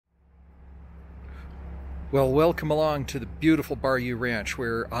Well, welcome along to the beautiful Bayou Ranch,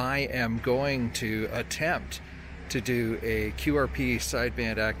 where I am going to attempt to do a QRP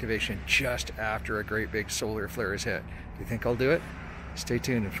sideband activation just after a great big solar flare is hit. Do you think I'll do it? Stay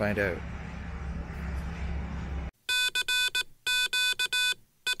tuned and find out.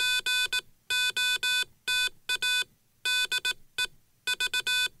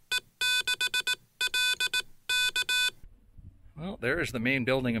 Well, there's the main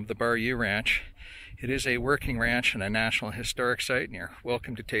building of the Bayou Ranch. It is a working ranch and a National Historic Site, and you're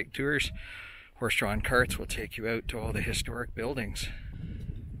welcome to take tours. Horse-drawn carts will take you out to all the historic buildings.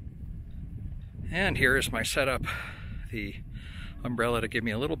 And here is my setup. The umbrella to give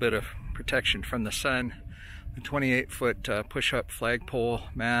me a little bit of protection from the sun. The 28-foot push-up flagpole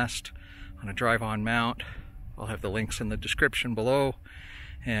mast on a drive-on mount. I'll have the links in the description below.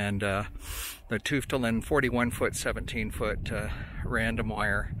 And the Tufteln 41-foot, 17-foot random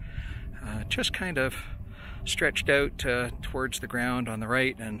wire. Just kind of stretched out towards the ground on the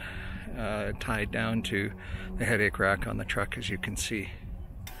right and tied down to the headache rack on the truck, as you can see.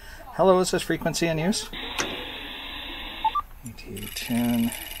 Hello, is this frequency in use? ET tune.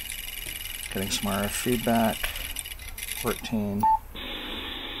 Getting some RF feedback. 14.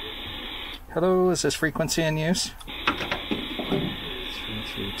 Hello, is this frequency in use?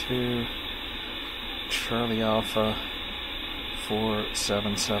 332. Charlie Alpha.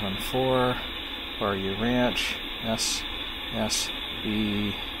 4774, Bayou Ranch, SSB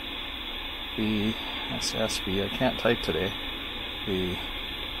SSB, I can't type today, B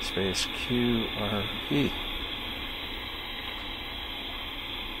space QRP.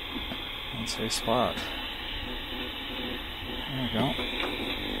 And say spot. There we go.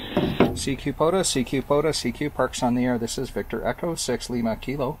 CQ POTA, CQ POTA, CQ parks on the air. This is Victor Echo 6 Lima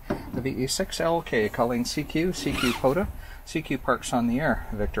Kilo, the VE6LK calling CQ, CQ POTA. CQ parks on the air.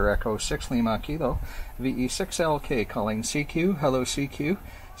 Victor Echo 6 Lima Kilo, VE6LK calling CQ. Hello CQ.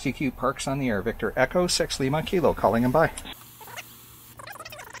 CQ parks on the air. Victor Echo 6 Lima Kilo calling and bye.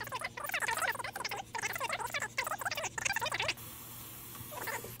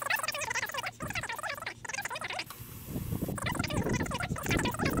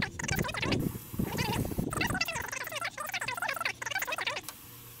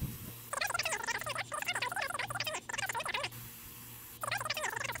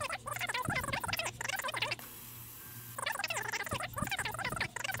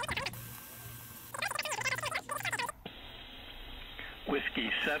 Whiskey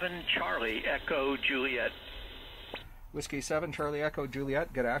 7 Charlie Echo Juliet. Whiskey 7 Charlie Echo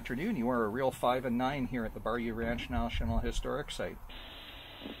Juliet, good afternoon. You are a real 5 and 9 here at the Bayou Ranch National Historic Site.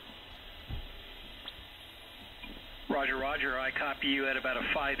 Roger, roger. I copy you at about a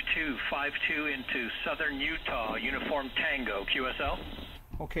 5-2 into Southern Utah, Uniform Tango, QSL.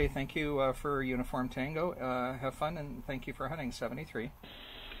 Okay, thank you for Uniform Tango. Have fun and thank you for hunting 73.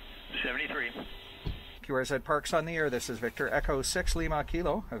 73. QRZ Parks on the air. This is Victor Echo 6 Lima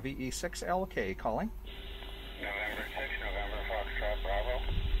Kilo, a VE6LK calling. November 6, November Foxtrot Bravo.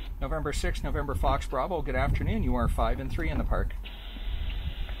 November 6, November Fox Bravo. Good afternoon. You are 5 and 3 in the park.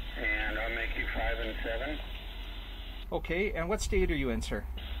 And I'll make you 5 and 7. Okay, and what state are you in, sir?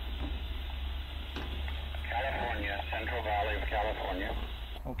 California, Central Valley of California.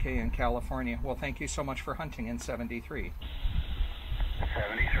 Okay, in California. Well, thank you so much for hunting in 73.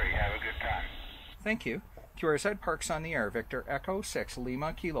 73, have a good time. Thank you. QRZ Parks on the air. Victor Echo 6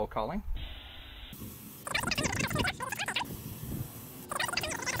 Lima Kilo calling.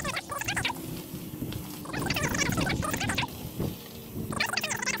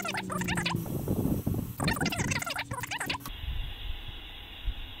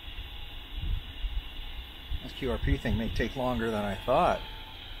 This QRP thing may take longer than I thought.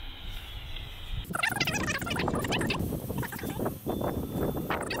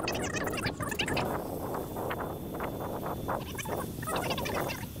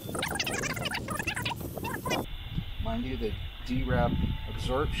 Mind you, the DRAP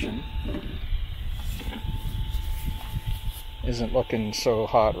absorption isn't looking so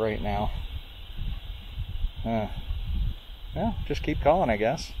hot right now. Well, just keep calling, I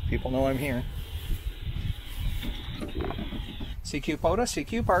guess. People know I'm here. CQ POTA,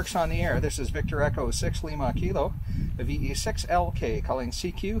 CQ Parks on the air. This is Victor Echo 6 Lima Kilo, the VE6LK calling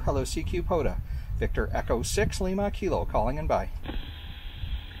CQ. Hello CQ POTA. Victor Echo 6 Lima Kilo calling and bye.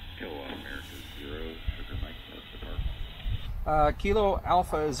 Kilo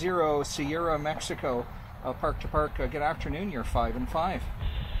Alpha 0 Sierra Mexico, park to park. Good afternoon. You're 5 and 5.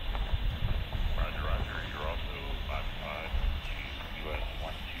 Roger, roger. You're also 5 and 5. US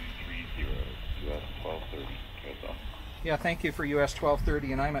 1230. US 1230. Yeah, thank you for US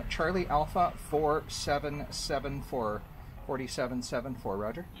 1230, and I'm at Charlie Alpha 4774, 4774,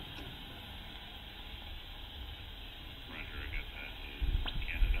 Roger.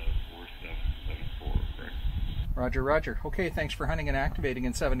 Roger, Roger. Okay, thanks for hunting and activating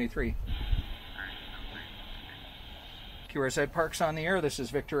in 73. QRZ Parks on the air. This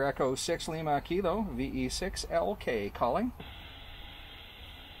is Victor Echo 6 Lima Kilo, VE6LK calling.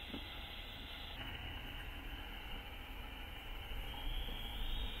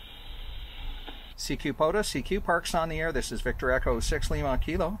 CQ POTA, CQ Parks on the air. This is Victor Echo 6 Lima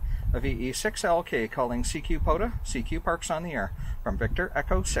Kilo, VE6LK calling CQ POTA, CQ Parks on the air. From Victor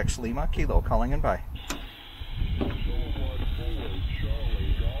Echo 6 Lima Kilo calling and by.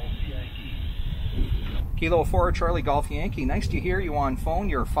 Kilo 4 Charlie Golf Yankee. Nice to hear you on phone.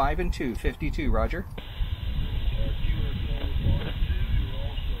 You're 5 and 2, 52, Roger.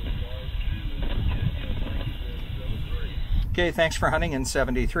 Okay, thanks for hunting in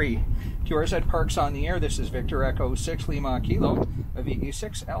 73. QRZ Parks on the air. This is Victor Echo 6 Lima Kilo,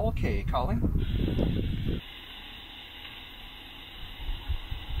 VE6LK calling.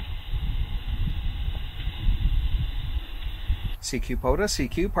 CQ POTA,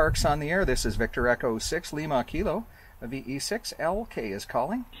 CQ Parks on the air. This is Victor Echo 6 Lima Kilo, VE6LK is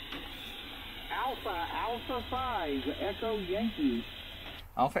calling. Alpha 5 Echo Yankee.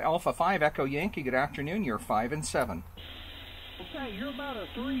 Alpha 5 Echo Yankee. Good afternoon. You're 5 and 7. Okay, you're about a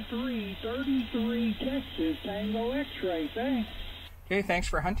 3333 Texas Tango X-ray. Thanks. Okay, thanks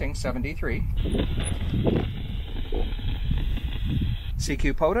for hunting. 73.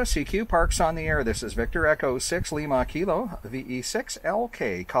 CQ POTA, CQ Parks on the air. This is Victor Echo 6 Lima Kilo,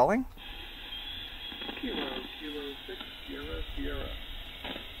 VE6LK calling. Kilo 6 Sierra.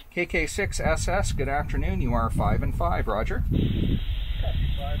 KK6SS, good afternoon. You are 5 and 5, Roger. Copy 5-5,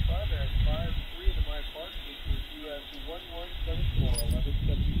 that's 5-3 to my part. This is US 1174,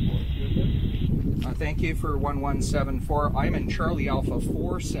 1174. Thank you for 1174. I'm in Charlie Alpha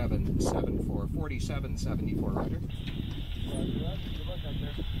 4774, 4774, Roger.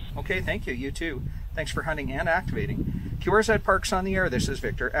 Okay, thank you. You too. Thanks for hunting and activating. QRZ Parks on the air. This is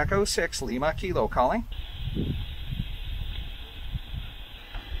Victor Echo 6 Lima Kilo calling.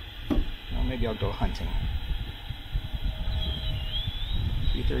 Well, maybe I'll go hunting.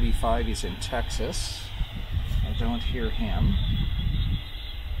 335, he's in Texas. I don't hear him.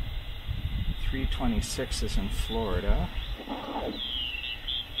 326 is in Florida.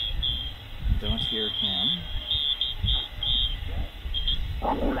 Don't hear him.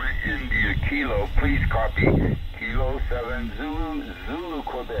 India Kilo, please copy. Kilo 7 Zulu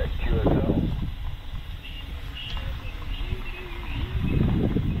Quebec, QSL.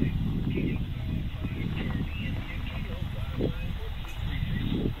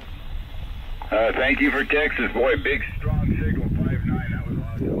 Thank you for Texas, boy. Big, strong signal, 5-9. That was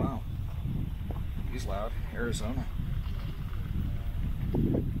awesome. Wow. He's loud. Arizona.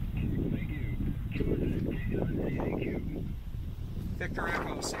 Thank you. Victor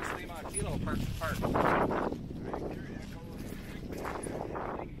Echo 6 Lima Kilo, park to park.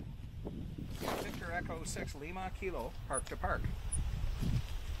 Victor Echo 6 Lima Kilo, park to park.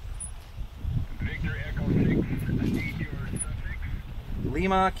 Victor Echo 6, need your suffix.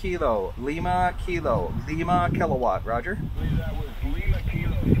 Lima Kilo, Lima Kilo, Lima Kilowatt, Roger. Please, that was Lima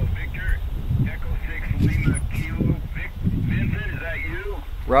Kilo, so Victor Echo 6 Lima Kilo. Vincent, is that you?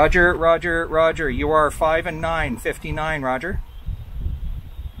 Roger, Roger, Roger. You are 5 and 9, 59, Roger.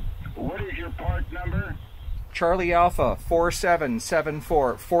 What is your part number? Charlie Alpha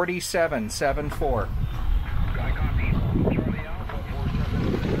 4774, 4774. I copy. Charlie Alpha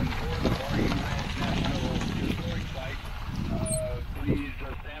 4774, National Historic Site. Please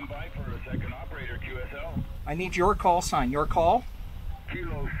stand by for a second. Operator QSL. I need your call sign. Your call?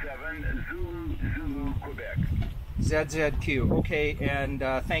 Kilo 7 Zulu Quebec. ZZQ. Okay, and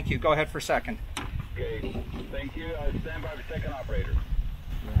thank you. Go ahead for second. Okay, thank you. Stand by for second, operator.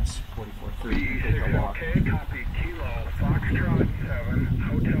 Yes, 44.3. Take a walk. Okay, copy. Kilo Foxtrot 7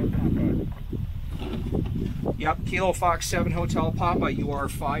 Hotel Papa. Yep, Kilo Fox 7 Hotel Papa. You are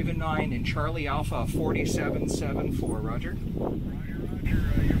 5 and 9 in Charlie Alpha 4774. Roger. Roger,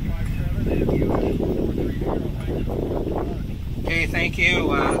 you're 5-7 and US 430. Okay, thank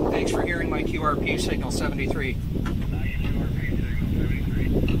you. Thanks for hearing my QRP signal 73. Nice QRP signal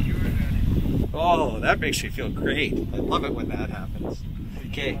 73. Oh, that makes me feel great. I love it when that happens.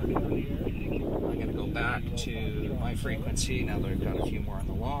 Okay, I'm going to go back to my frequency now that I've got a few more on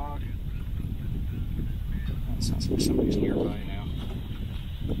the log. That sounds like somebody's nearby now.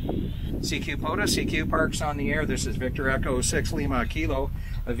 CQ POTA, CQ Parks on the air. This is Victor Echo 6 Lima Kilo,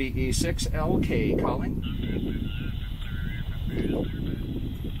 a VE6LK calling.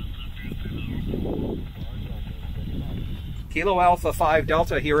 Kilo Alpha 5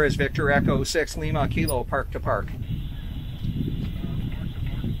 Delta, here is Victor Echo 6 Lima Kilo, park to park.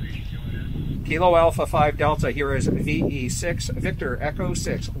 Kilo Alpha 5 Delta, here is VE6 Victor Echo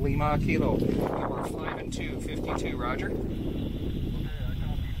 6 Lima Kilo. You are 5 and 2, 52, roger. Victor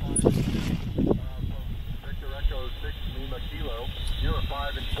Echo 6 Lima Kilo. You're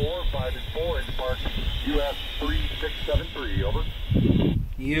 5 and 4, 5 and 4 into park US 3673, over.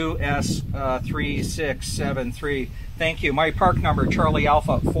 US 3673. Thank you. My park number, Charlie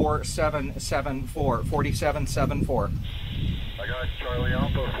Alpha 4774, 4774. I got Charlie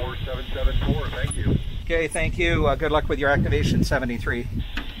Alpha 4774, thank you. Okay, thank you. Good luck with your activation, 73.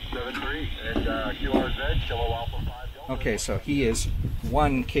 73, and QRZ, Kilo Alpha 5 Delta. Okay, so he is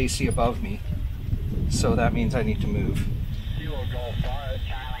 1 kc above me, so that means I need to move. Kilo Golf 5.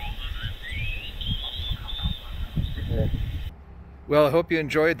 Well, I hope you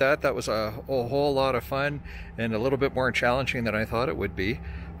enjoyed that. That was a whole lot of fun and a little bit more challenging than I thought it would be.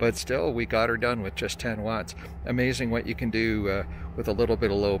 But still, we got her done with just 10 watts. Amazing what you can do with a little bit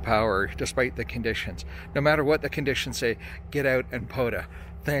of low power, despite the conditions. No matter what the conditions say, get out and POTA.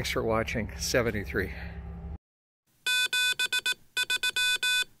 Thanks for watching. 73.